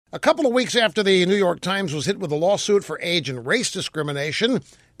A couple of weeks after the New York Times was hit with a lawsuit for age and race discrimination,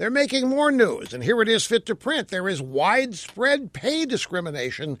 they're making more news. And here it is fit to print. There is widespread pay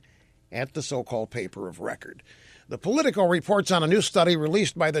discrimination at the so-called paper of record. The Politico reports on a new study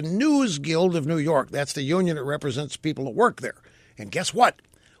released by the News Guild of New York. That's the union that represents people who work there. And guess what?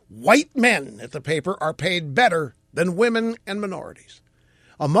 White men at the paper are paid better than women and minorities.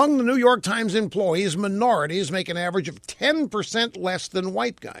 Among the New York Times employees, minorities make an average of 10% less than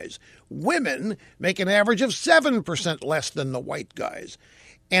white guys. Women make an average of 7% less than the white guys.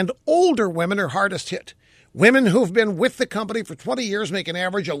 And older women are hardest hit. Women who've been with the company for 20 years make an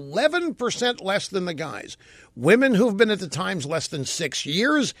average 11% less than the guys. Women who've been at the Times less than 6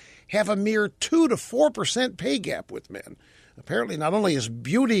 years have a mere 2 to 4% pay gap with men. Apparently, not only is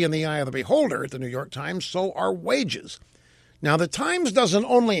beauty in the eye of the beholder at the New York Times, so are wages. Now, the Times doesn't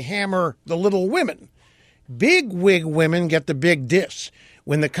only hammer the little women. Big wig women get the big diss.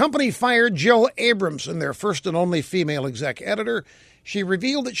 When the company fired Jill Abramson, their first and only female exec editor, she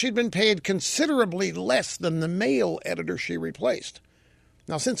revealed that she'd been paid considerably less than the male editor she replaced.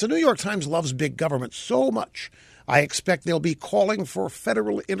 Now, since the New York Times loves big government so much, I expect they'll be calling for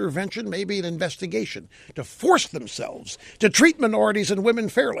federal intervention, maybe an investigation, to force themselves to treat minorities and women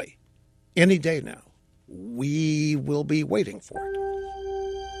fairly. Any day now. We will be waiting for it.